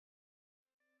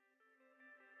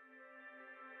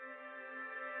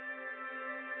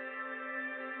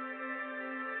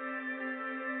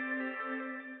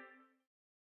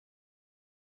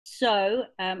So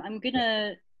I'm going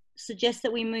to suggest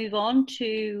that we move on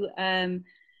to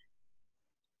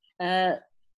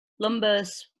lumbar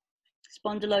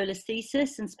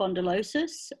spondylolisthesis and spondylosis.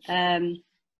 And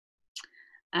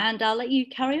I'll let you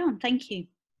carry on. Thank you.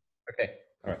 Okay,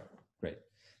 all right, great.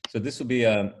 So this will be,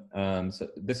 so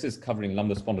this is covering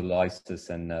lumbar spondylolysis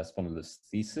and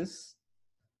spondylolisthesis.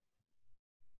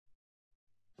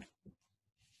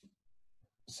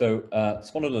 So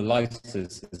spondylolysis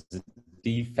is a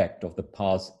defect of the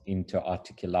pars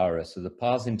interarticularis. So the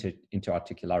pars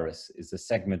interarticularis is a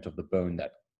segment of the bone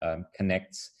that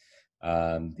connects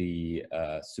the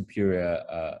superior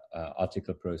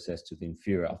articular process to the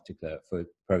inferior articular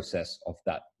process of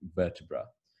that vertebra.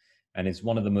 And it's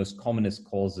one of the most commonest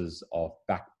causes of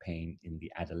back pain in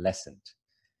the adolescent.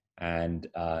 And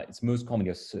it's most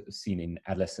commonly seen in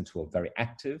adolescents who are very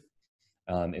active,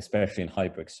 especially in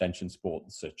hyperextension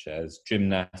sports such as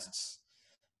gymnasts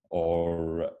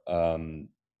or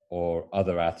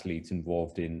other athletes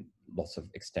involved in lots of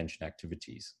extension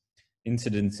activities.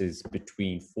 Incidence is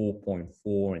between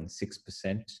 4.4 and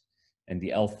 6%, and the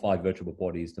L5 vertebral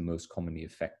body is the most commonly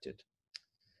affected.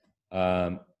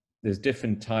 There's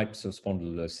different types of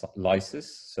spondylolysis.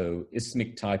 So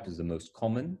isthmic type is the most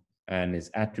common and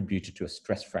is attributed to a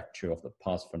stress fracture of the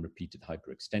pars from repeated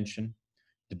hyperextension.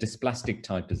 The dysplastic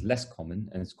type is less common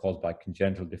and is caused by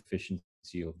congenital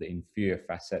deficiency of the inferior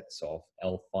facets of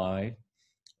L5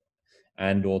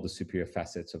 and or the superior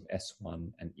facets of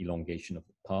S1 and elongation of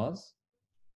the pars.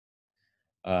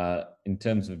 In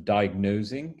terms of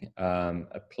diagnosing,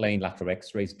 a plain lateral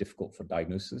X-ray is difficult for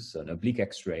diagnosis. So an oblique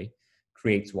X-ray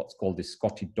creates what's called the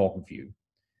Scottie dog view.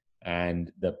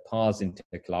 And the pars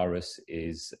interarticularis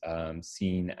is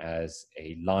seen as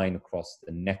a line across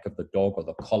the neck of the dog or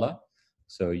the collar.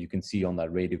 So you can see on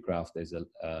that radiograph, there's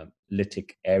a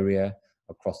lytic area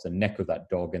across the neck of that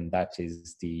dog, and that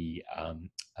is the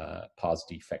pars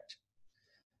defect.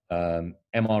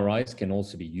 MRIs can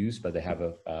also be used, but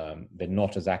they're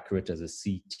not as accurate as a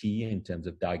CT in terms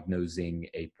of diagnosing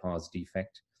a pars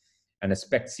defect. And a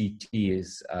SPECT CT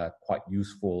is quite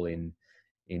useful in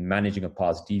managing a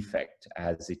pars defect,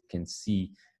 as it can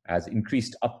see as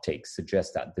increased uptake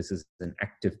suggests that this is an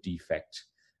active defect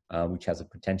which has a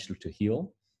potential to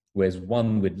heal, whereas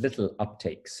one with little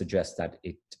uptake suggests that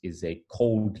it is a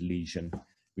cold lesion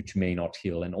which may not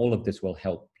heal. And all of this will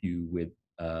help you with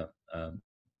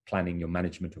planning your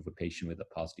management of a patient with a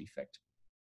pars defect.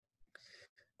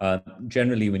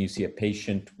 Generally, when you see a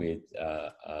patient with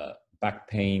back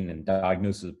pain and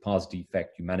diagnosis of pars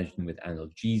defect, you manage them with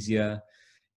analgesia.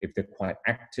 If they're quite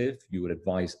active, you would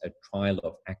advise a trial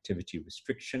of activity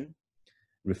restriction,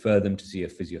 refer them to see a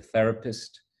physiotherapist,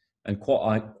 and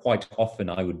quite often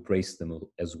I would brace them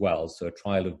as well. So a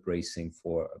trial of bracing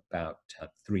for about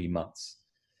 3 months.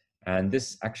 And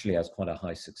this actually has quite a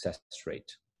high success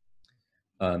rate.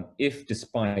 If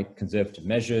despite conservative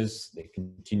measures, they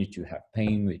continue to have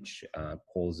pain, which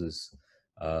causes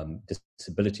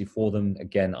disability for them,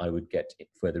 again, I would get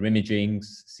further imaging,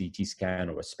 CT scan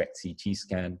or a SPECT CT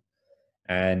scan.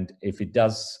 And if it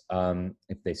does,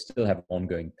 if they still have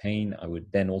ongoing pain, I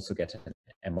would then also get an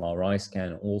MRI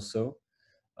scan also,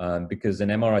 because an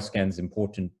MRI scan is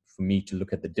important for me to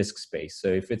look at the disc space. So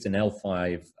if it's an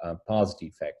L5 pars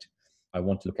defect, I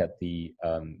want to look at the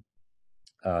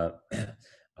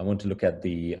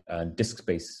disc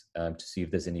space to see if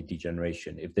there's any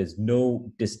degeneration. If there's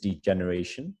no disc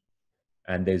degeneration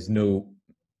and there's no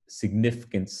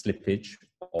significant slippage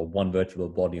of one vertebral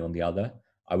body on the other,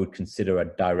 I would consider a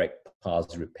direct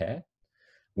pars repair.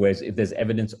 Whereas if there's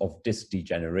evidence of disc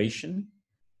degeneration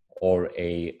or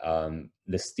a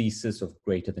listhesis of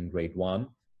greater than grade 1,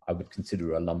 I would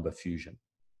consider a lumbar fusion.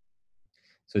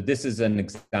 So this is an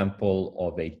example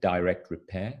of a direct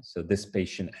repair. So this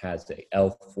patient has a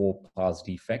L4 pars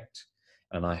defect,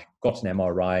 and I got an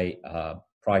MRI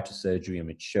prior to surgery, and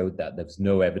it showed that there was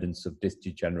no evidence of disc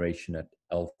degeneration at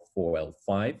L4,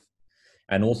 L5.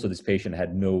 And also this patient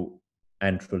had no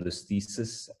antral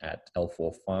listhesis at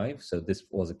L4, 5. So this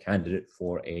was a candidate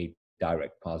for a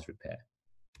direct pars repair.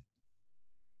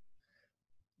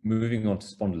 Moving on to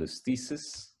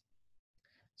spondylolisthesis.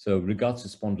 So regards to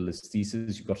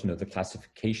spondylolisthesis, you've got to know the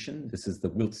classification. This is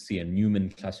the Wiltse and Newman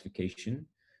classification,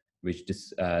 which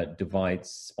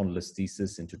divides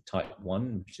spondylolisthesis into type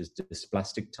 1, which is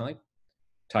dysplastic type,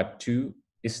 type 2,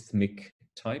 isthmic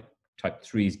type, type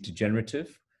 3 is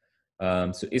degenerative.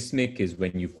 So isthmic is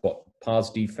when you've got pars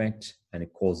defect and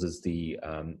it causes the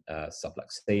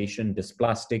subluxation.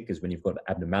 Dysplastic is when you've got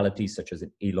abnormalities such as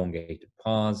an elongated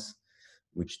pars,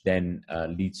 which then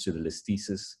leads to the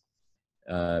listhesis.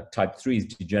 Type 3 is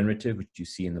degenerative, which you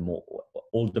see in the more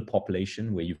older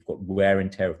population where you've got wear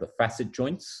and tear of the facet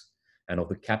joints and of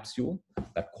the capsule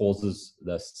that causes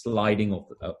the sliding of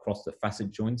across the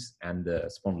facet joints and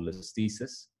the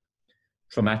spondylolisthesis.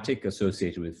 Traumatic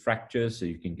associated with fractures, so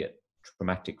you can get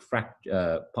traumatic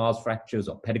pars fractures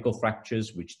or pedicle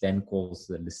fractures, which then cause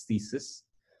the listhesis,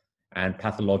 and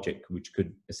pathologic, which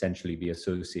could essentially be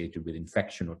associated with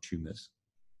infection or tumors.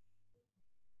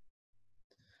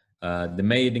 The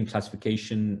Maiden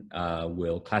classification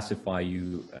will classify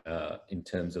you in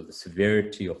terms of the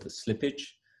severity of the slippage.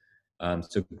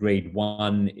 So grade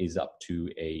 1 is up to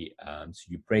so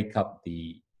you break up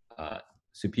the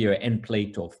superior end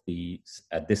plate of the,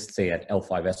 say at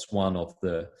L5S1 of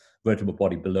the vertebral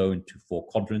body below into 4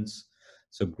 quadrants.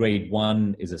 So grade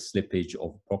 1 is a slippage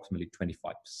of approximately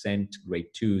 25%. Grade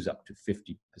 2 is up to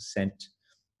 50%.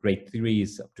 Grade 3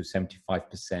 is up to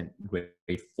 75%.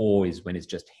 Grade 4 is when it's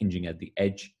just hinging at the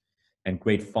edge. And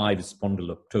grade 5 is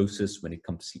spondyloptosis, when it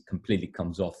completely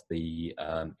comes off the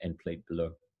end plate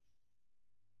below.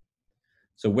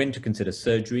 So when to consider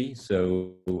surgery?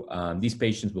 So these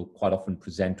patients will quite often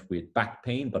present with back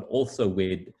pain, but also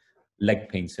with leg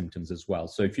pain symptoms as well.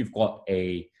 So if you've got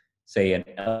say an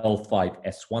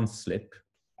L5S1 slip,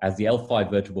 as the L5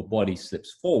 vertebral body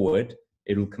slips forward,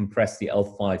 it will compress the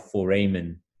L5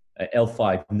 foramen,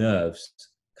 L5 nerves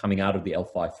coming out of the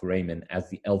L5 foramen as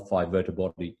the L5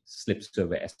 vertebral body slips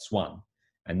over S1.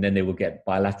 And then they will get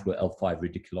bilateral L5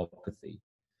 radiculopathy.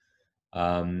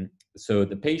 So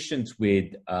the patients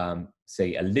with,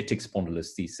 say, a lytic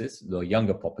spondylolisthesis, the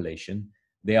younger population,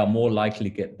 they are more likely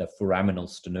to get the foraminal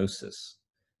stenosis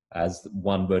as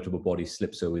one vertebral body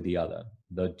slips over the other.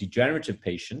 The degenerative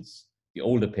patients, the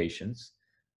older patients,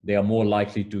 they are more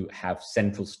likely to have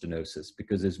central stenosis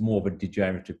because there's more of a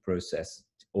degenerative process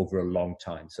over a long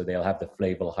time. So they'll have the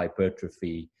flaval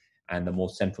hypertrophy and the more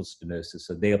central stenosis.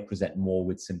 So they'll present more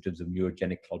with symptoms of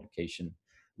neurogenic claudication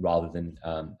rather than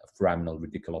foraminal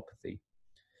radiculopathy.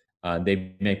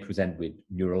 They may present with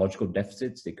neurological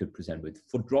deficits. They could present with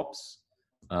foot drops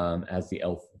as the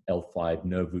L5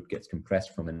 nerve root gets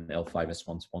compressed from an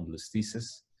L5S1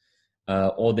 spondylolisthesis.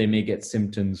 Or they may get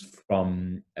symptoms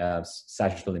from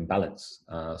sagittal imbalance,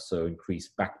 so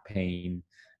increased back pain,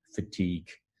 fatigue.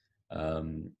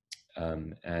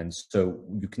 And so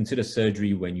you consider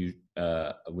surgery when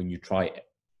you try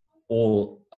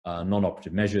all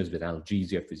non-operative measures with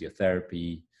analgesia,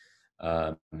 physiotherapy,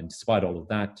 and despite all of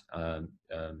that,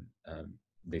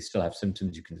 they still have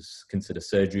symptoms. You can consider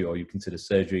surgery, or you consider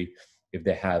surgery if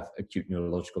they have acute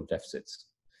neurological deficits.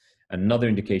 Another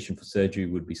indication for surgery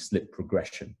would be slip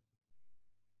progression.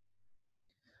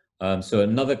 So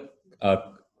another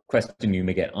question you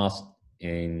may get asked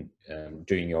during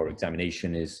your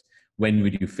examination is, when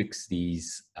would you fix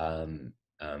these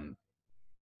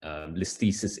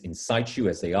listhesis in situ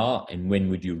as they are, and when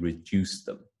would you reduce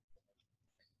them?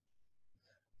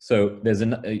 So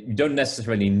you don't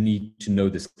necessarily need to know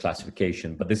this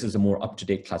classification, but this is a more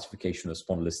up-to-date classification of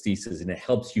spondylolisthesis, and it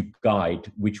helps you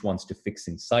guide which ones to fix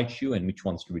in situ and which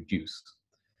ones to reduce.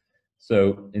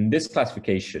 So in this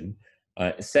classification,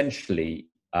 essentially,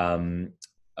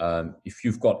 if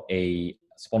you've got a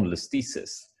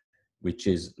spondylolisthesis, which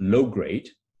is low grade,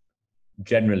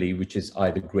 generally, which is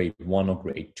either grade 1 or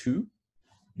grade 2,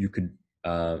 you can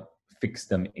fix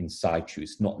them in situ.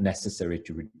 It's not necessary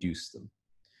to reduce them.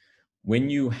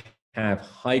 When you have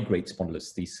high-grade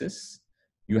spondylolisthesis,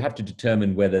 you have to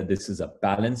determine whether this is a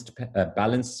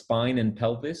balanced spine and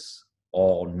pelvis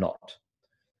or not.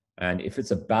 And if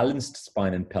it's a balanced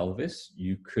spine and pelvis,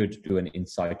 you could do an in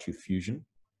situ fusion.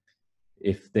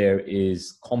 If there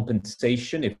is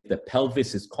compensation, if the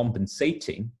pelvis is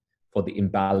compensating for the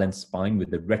imbalanced spine with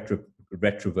the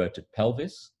retroverted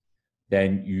pelvis,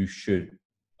 then you should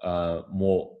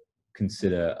more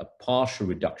consider a partial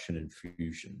reduction in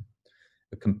fusion.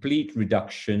 A complete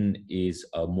reduction is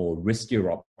a more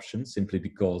riskier option, simply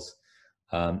because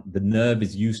the nerve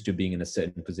is used to being in a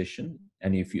certain position,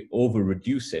 and if you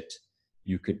over-reduce it,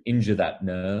 you could injure that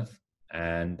nerve,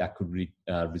 and that could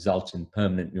result in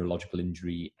permanent neurological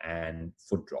injury and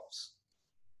foot drops.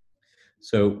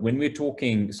 So when we're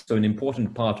talking, so an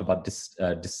important part about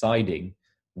deciding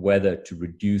whether to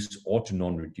reduce or to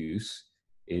non-reduce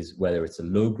is whether it's a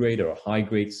low-grade or a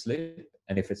high-grade slip.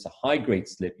 And if it's a high-grade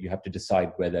slip, you have to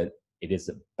decide whether it is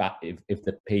if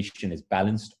the patient is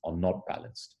balanced or not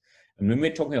balanced. And when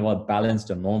we're talking about balanced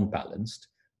or non-balanced,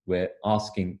 we're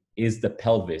asking, is the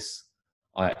pelvis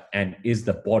and is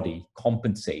the body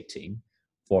compensating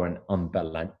for an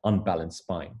unbalanced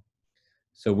spine?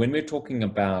 So when we're talking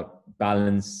about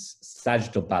balance,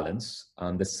 sagittal balance,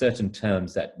 there's certain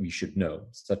terms that we should know,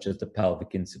 such as the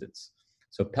pelvic incidence.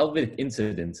 So pelvic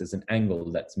incidence is an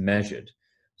angle that's measured.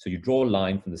 So you draw a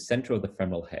line from the center of the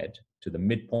femoral head to the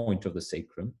midpoint of the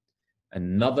sacrum,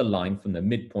 another line from the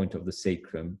midpoint of the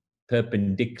sacrum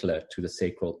perpendicular to the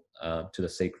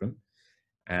sacrum.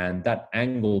 And that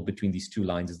angle between these two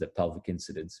lines is the pelvic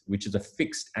incidence, which is a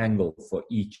fixed angle for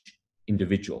each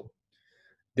individual.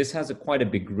 This has quite a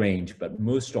big range, but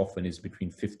most often is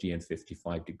between 50 and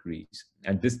 55 degrees.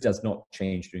 And this does not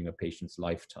change during a patient's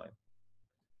lifetime.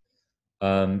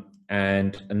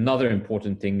 And another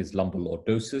important thing is lumbar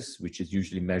lordosis, which is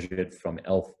usually measured from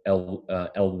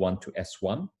L1 to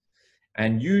S1.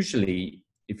 And usually,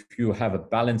 if you have a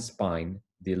balanced spine,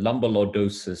 the lumbar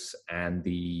lordosis and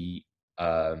the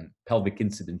pelvic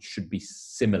incidence should be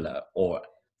similar, or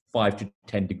 5 to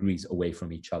 10 degrees away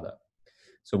from each other.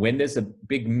 So when there's a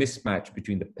big mismatch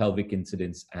between the pelvic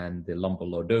incidence and the lumbar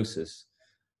lordosis,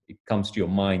 it comes to your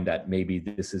mind that maybe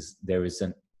there is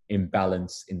an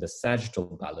imbalance in the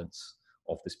sagittal balance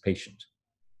of this patient.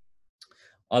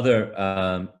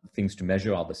 Other things to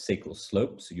measure are the sacral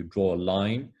slope. So you draw a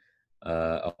line,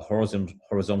 a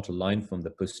horizontal line from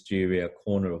the posterior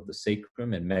corner of the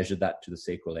sacrum, and measure that to the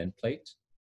sacral end plate.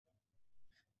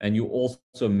 And you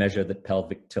also measure the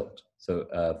pelvic tilt. So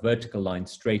a vertical line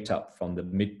straight up from the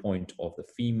midpoint of the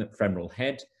femoral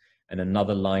head, and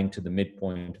another line to the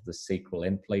midpoint of the sacral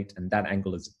end plate, and that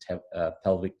angle is a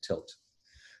pelvic tilt.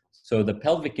 So the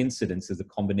pelvic incidence is a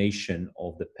combination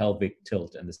of the pelvic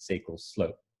tilt and the sacral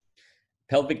slope.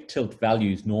 Pelvic tilt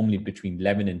value is normally between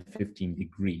 11 and 15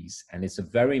 degrees, and it's a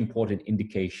very important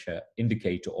indicator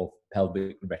of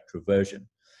pelvic retroversion.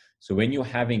 So when you're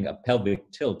having a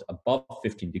pelvic tilt above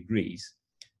 15 degrees,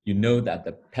 you know that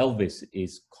the pelvis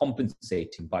is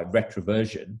compensating by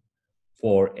retroversion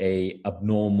for an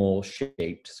abnormal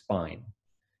shaped spine.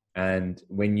 And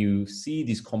when you see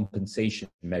these compensation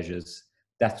measures,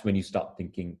 that's when you start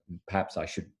thinking, perhaps I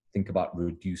should think about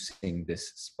reducing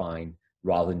this spine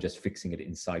rather than just fixing it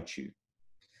in situ.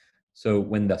 So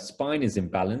when the spine is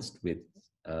imbalanced with,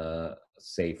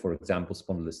 say, for example,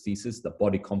 spondylolisthesis, the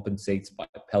body compensates by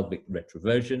pelvic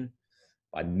retroversion,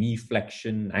 by knee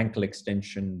flexion, ankle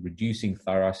extension, reducing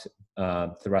thoracic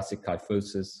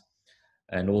kyphosis,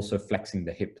 and also flexing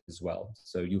the hip as well.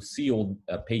 So you'll see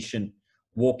a patient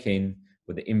walk in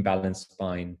with an imbalanced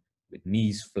spine, with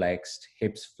knees flexed,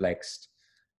 hips flexed,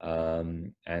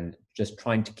 and just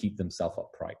trying to keep themselves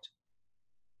upright.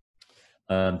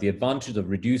 The advantage of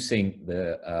reducing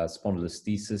the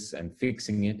spondylolisthesis and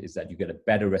fixing it is that you get a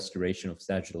better restoration of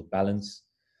sagittal balance.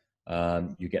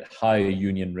 You get higher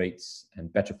union rates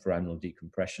and better foraminal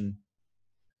decompression.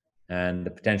 And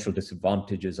the potential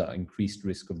disadvantages are increased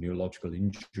risk of neurological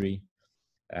injury,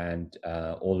 and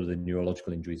all of the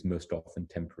neurological injuries most often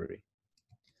temporary.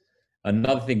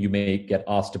 Another thing you may get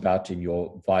asked about in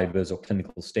your vivas or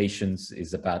clinical stations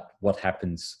is about what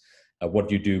happens, what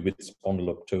do you do with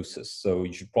spondyloptosis? So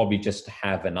you should probably just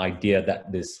have an idea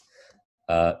that there's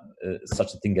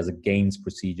such a thing as a Gaines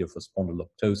procedure for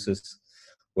spondyloptosis,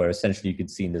 where essentially you can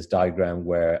see in this diagram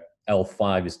where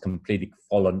L5 is completely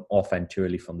fallen off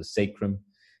anteriorly from the sacrum.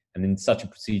 And in such a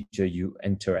procedure, you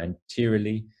enter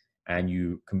anteriorly and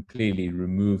you completely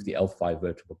remove the L5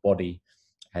 vertebral body,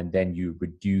 and then you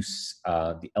reduce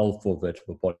the L4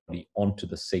 vertebral body onto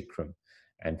the sacrum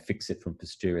and fix it from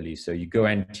posteriorly. So you go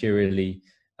anteriorly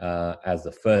as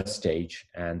the first stage,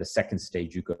 and the second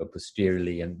stage you go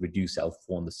posteriorly and reduce L4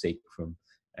 on the sacrum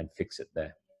and fix it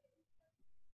there.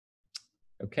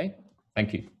 Okay,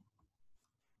 thank you.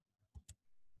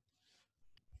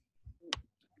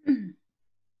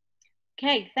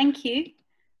 Okay, thank you.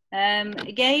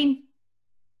 Again,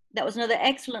 that was another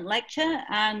excellent lecture,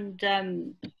 and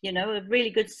you know, a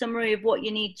really good summary of what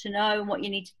you need to know and what you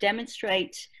need to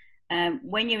demonstrate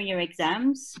when you're in your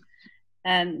exams.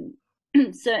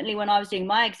 Certainly when I was doing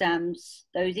my exams,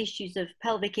 those issues of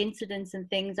pelvic incidence and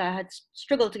things, I had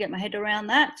struggled to get my head around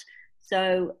that.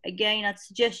 So again, I'd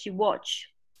suggest you watch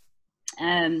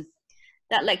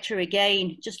that lecture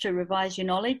again, just to revise your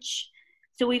knowledge.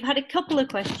 So we've had a couple of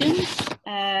questions.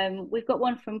 We've got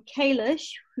one from Kailash,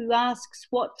 who asks,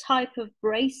 what type of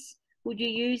brace would you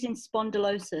use in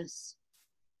spondylosis?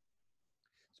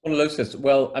 Spondylosis,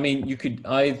 well, I mean, you could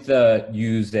either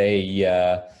use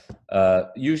a,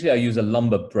 usually I use a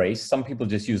lumbar brace. Some people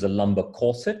just use a lumbar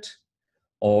corset,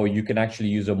 or you can actually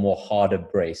use a more harder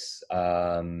brace, like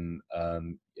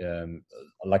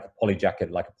a poly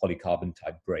jacket, like a polycarbon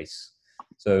type brace.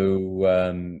 So,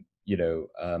 you know,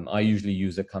 I usually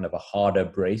use a kind of a harder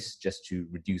brace just to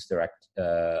reduce their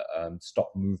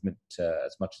stop movement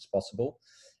as much as possible.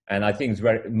 And I think it's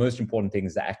most important thing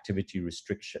is the activity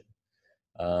restriction.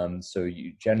 So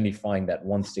you generally find that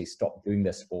once they stop doing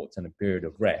their sports and a period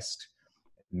of rest,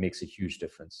 it makes a huge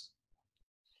difference.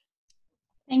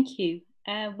 Thank you.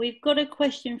 We've got a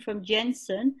question from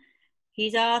Jensen.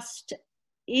 He's asked,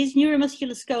 is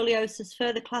neuromuscular scoliosis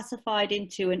further classified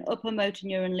into an upper motor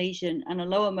neuron lesion and a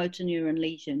lower motor neuron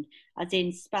lesion, as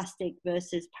in spastic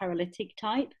versus paralytic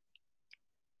type?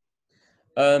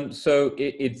 So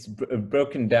it's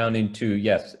broken down into,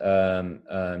 yes,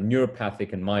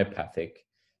 neuropathic and myopathic,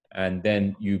 and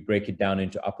then you break it down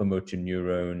into upper motor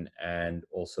neuron and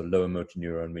also lower motor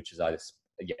neuron, which is either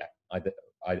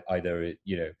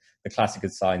you know, the classical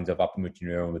signs of upper motor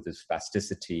neuron with the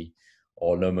spasticity,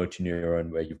 or low motor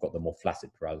neuron where you've got the more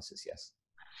flaccid paralysis. Yes.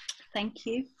 Thank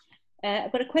you.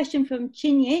 I've got a question from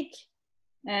Chinyik.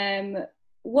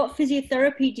 What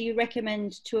physiotherapy do you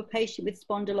recommend to a patient with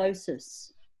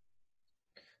spondylosis?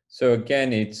 So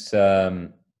again, it's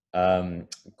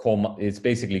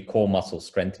basically core muscle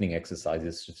strengthening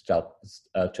exercises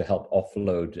to help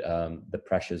offload the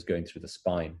pressures going through the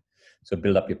spine. So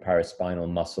build up your paraspinal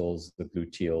muscles, the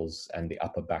gluteals, and the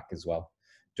upper back as well,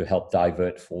 to help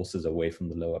divert forces away from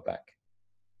the lower back.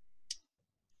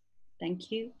 Thank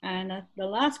you. And the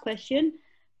last question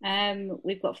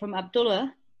we've got from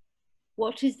Abdullah.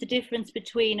 What is the difference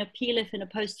between a PLIF and a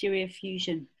posterior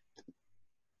fusion?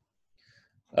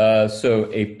 So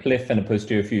a PLIF and a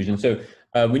posterior fusion. So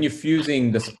when you're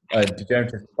fusing the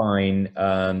degenerative spine,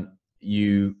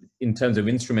 in terms of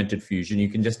instrumented fusion, you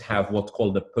can just have what's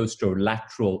called the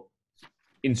posterolateral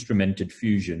instrumented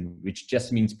fusion, which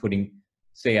just means putting,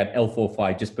 say at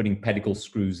L4-5, just putting pedicle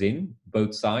screws in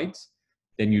both sides.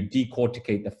 Then you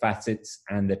decorticate the facets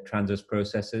and the transverse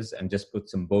processes and just put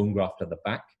some bone graft at the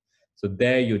back. So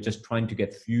there you're just trying to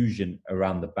get fusion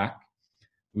around the back.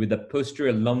 With a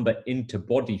posterior lumbar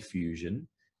interbody fusion,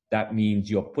 that means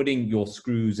you're putting your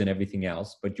screws and everything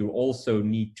else, but you also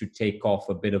need to take off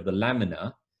a bit of the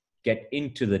lamina, get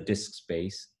into the disc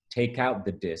space, take out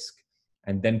the disc,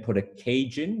 and then put a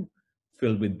cage in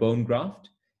filled with bone graft.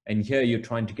 And here you're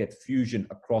trying to get fusion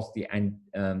across the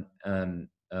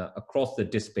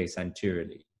disc space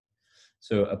anteriorly.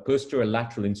 So a posterior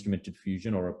lateral instrumented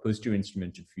fusion or a posterior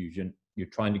instrumented fusion, you're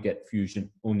trying to get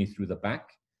fusion only through the back.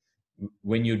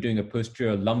 When you're doing a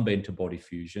posterior lumbar interbody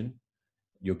fusion,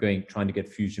 you're trying to get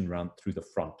fusion around through the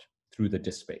front, through the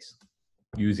disc space,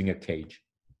 using a cage.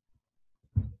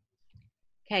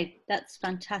 Okay, that's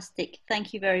fantastic.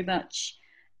 Thank you very much.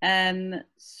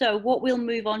 So what we'll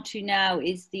move on to now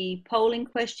is the polling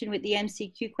question with the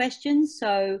MCQ questions.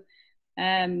 So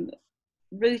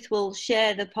Ruth will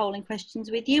share the polling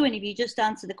questions with you, and if you just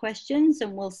answer the questions,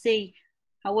 and we'll see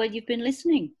how well you've been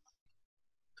listening.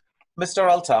 Mr.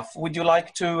 Altaf, would you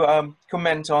like to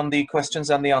comment on the questions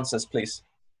and the answers, please?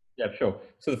 Yeah, sure.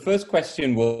 So the first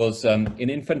question was, in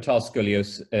infantile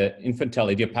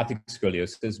idiopathic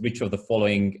scoliosis, which of the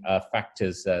following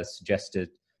factors suggested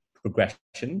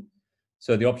progression?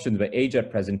 So the options were age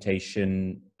at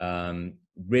presentation,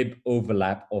 rib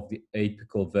overlap of the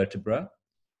apical vertebra,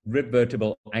 rib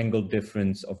vertebral angle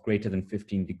difference of greater than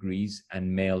 15 degrees, and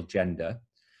male gender.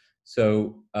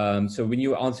 So, so when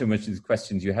you answer most of these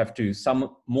questions, you have to,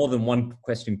 more than one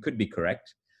question could be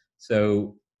correct.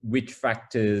 So which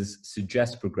factors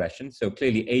suggest progression? So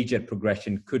clearly age at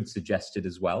progression could suggest it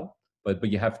as well, but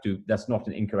you have to, that's not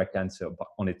an incorrect answer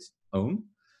on its own.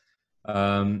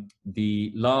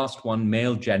 The last one,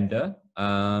 male gender,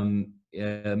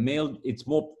 it's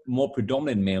more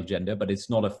predominant male gender, but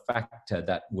it's not a factor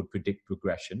that would predict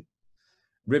progression.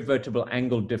 Rib vertebral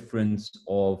angle difference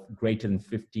of greater than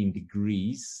 15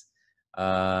 degrees.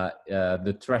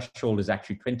 The threshold is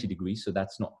actually 20 degrees, so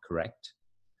that's not correct.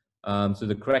 So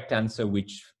the correct answer,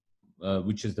 which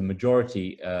is the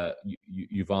majority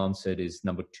you've answered, is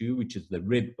number 2, which is the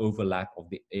rib overlap of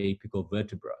the apical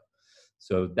vertebra.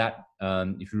 So that,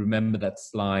 if you remember that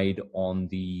slide on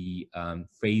the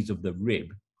phase of the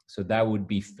rib, so that would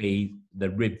be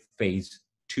the rib phase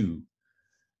 2.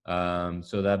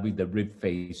 So that'd be the rib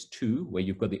phase 2, where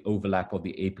you've got the overlap of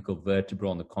the apical vertebra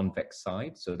on the convex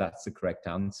side. So that's the correct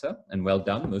answer, and well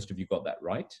done. Most of you got that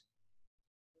right.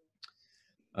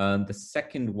 The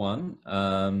second one,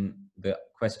 the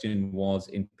question was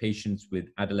in patients with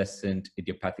adolescent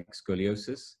idiopathic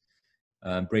scoliosis,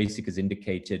 Brasic is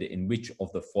indicated in which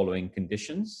of the following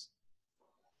conditions?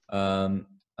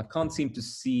 I can't seem to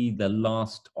see the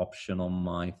last option on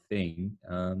my thing.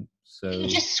 So you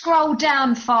just scroll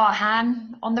down,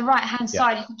 Farhaan, on the right hand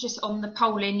side. You can just, on the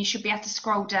polling, you should be able to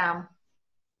scroll down.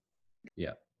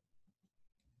 Yeah,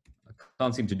 I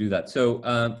can't seem to do that. So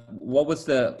what was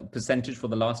the percentage for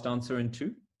the last answer in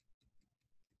 2?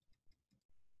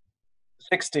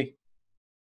 60.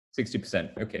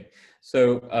 60%. Okay.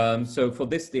 So, so for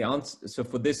this, the answer. So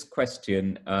for this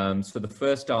question, so the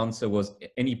first answer was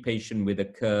any patient with a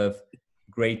curve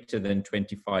greater than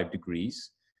 25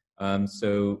 degrees.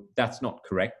 So that's not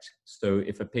correct. So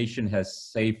if a patient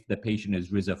has, say, if the patient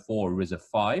is RISA 4 or RISA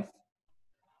 5,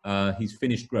 he's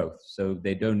finished growth, so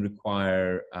they don't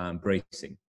require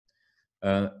bracing.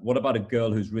 What about a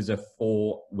girl who's RISA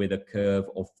 4 with a curve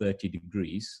of 30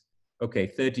 degrees? Okay,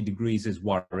 30 degrees is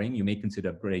worrying. You may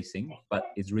consider bracing, but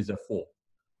it's RISA 4.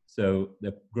 So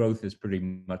the growth is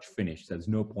pretty much finished. There's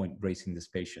no point bracing this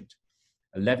patient.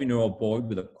 11-year-old boy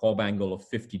with a cob angle of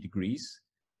 50 degrees.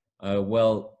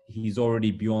 Well, he's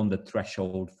already beyond the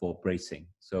threshold for bracing.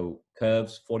 So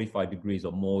curves 45 degrees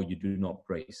or more, you do not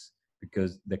brace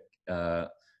because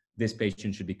this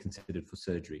patient should be considered for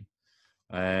surgery.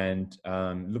 And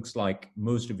looks like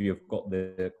most of you have got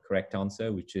the correct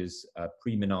answer, which is a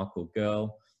premenarchal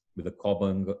girl with a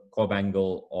cob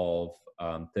angle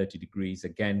of 30 degrees.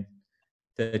 Again,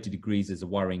 30 degrees is a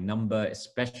worrying number,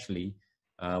 especially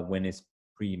when it's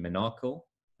premenarchal,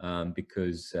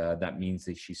 because that means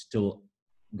that she's still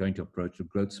going to approach a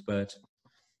growth spurt.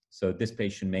 So this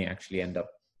patient may actually end up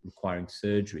requiring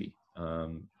surgery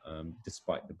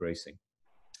despite the bracing.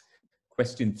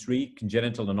 Question 3,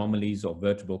 congenital anomalies of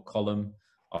vertebral column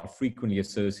are frequently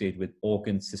associated with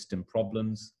organ system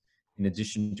problems. In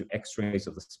addition to x-rays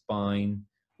of the spine,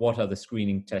 what other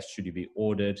screening tests should you be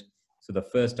ordered? So the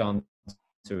first answer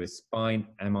is spine,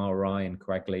 MRI, and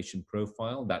coagulation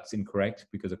profile. That's incorrect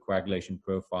because a coagulation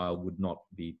profile would not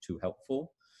be too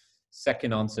helpful.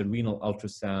 Second answer, renal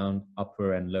ultrasound,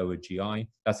 upper and lower GI.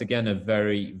 That's again a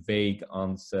very vague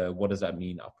answer. What does that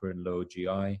mean, upper and lower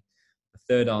GI? The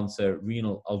third answer,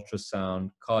 renal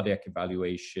ultrasound, cardiac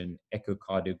evaluation,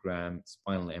 echocardiogram,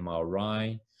 spinal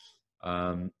MRI.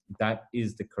 That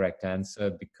is the correct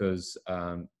answer because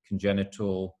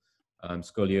congenital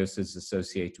scoliosis is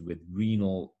associated with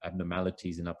renal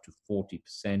abnormalities in up to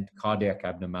 40%, cardiac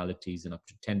abnormalities in up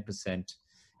to 10%,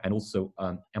 and also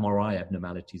MRI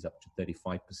abnormalities up to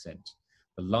 35%.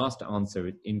 The last answer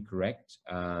is incorrect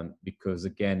because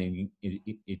again,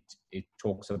 it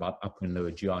talks about upper and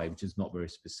lower GI, which is not very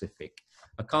specific.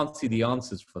 I can't see the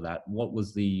answers for that. What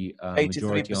was the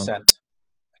majority answer?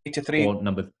 83. Or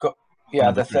number, yeah,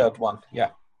 number the 3. third one.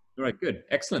 Yeah. All right, good.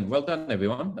 Excellent. Well done,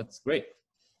 everyone. That's great.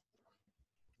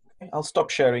 I'll stop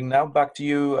sharing now. Back to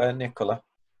you, Nicola.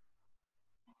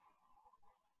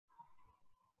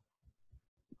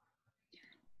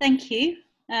 Thank you.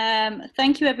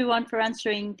 Thank you everyone for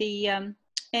answering the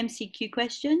MCQ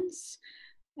questions.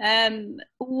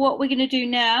 What we're going to do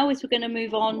now is we're going to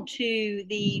move on to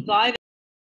the Viva